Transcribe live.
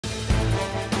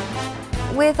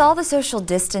With all the social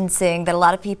distancing that a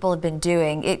lot of people have been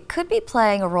doing, it could be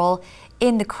playing a role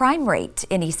in the crime rate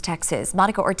in East Texas.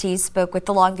 Monica Ortiz spoke with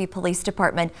the Longview Police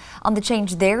Department on the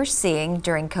change they're seeing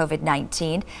during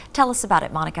COVID-19. Tell us about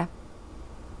it, Monica.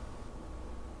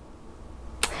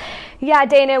 Yeah,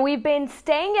 Dana, we've been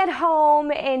staying at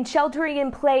home and sheltering in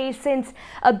place since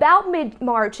about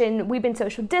mid-March, and we've been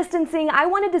social distancing. I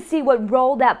wanted to see what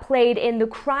role that played in the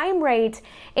crime rate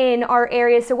in our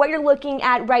area. So what you're looking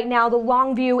at right now, the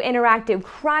Longview interactive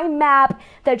crime map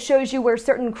that shows you where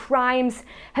certain crimes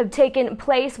have taken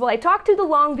place. Well, I talked to the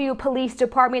Longview Police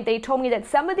Department. They told me that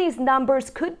some of these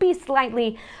numbers could be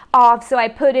slightly off. So I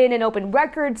put in an open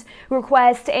records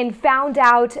request and found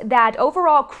out that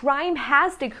overall crime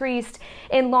has decreased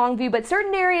in Longview, but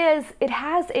certain areas it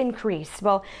has increased.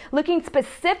 Well, looking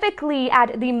specifically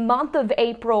at the month of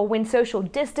April, when social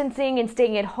distancing and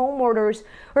staying at home orders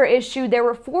were issued, there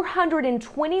were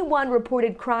 421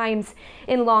 reported crimes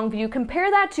in Longview.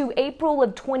 Compare that to April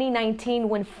of 2019,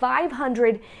 when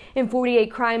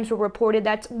 548 crimes were reported.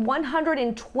 That's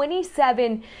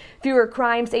 127 fewer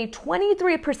crimes, a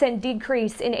 23%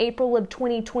 decrease in April of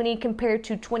 2020 compared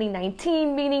to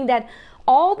 2019, meaning that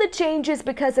all the changes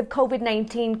because of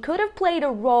COVID-19 could have played a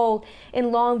role in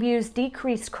Longview's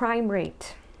decreased crime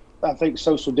rate. I think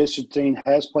social distancing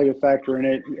has played a factor in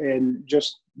it, and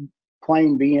just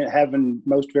plain having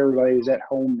most of everybody is at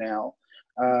home now,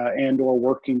 and or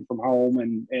working from home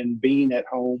and being at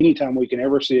home. Anytime we can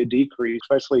ever see a decrease,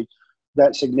 especially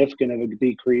that significant of a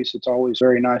decrease, it's always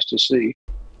very nice to see.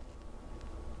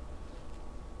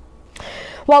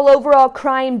 While overall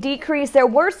crime decreased, there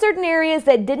were certain areas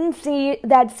that didn't see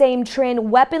that same trend.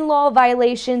 Weapon law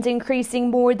violations increasing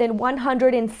more than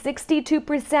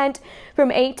 162%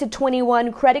 from 8 to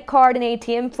 21. Credit card and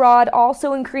ATM fraud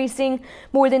also increasing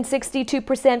more than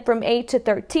 62% from 8 to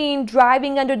 13.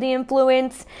 Driving under the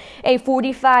influence, a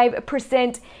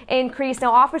 45% increase.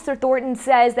 Now, Officer Thornton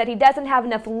says that he doesn't have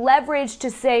enough leverage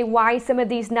to say why some of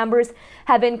these numbers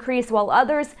have increased while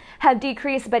others have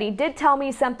decreased, but he did tell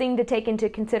me something to take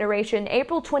into consideration.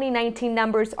 April 2019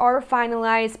 numbers are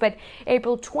finalized, but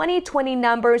April 2020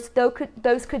 numbers,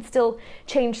 those could still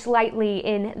change slightly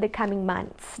in the coming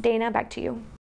months. Dana, back to you.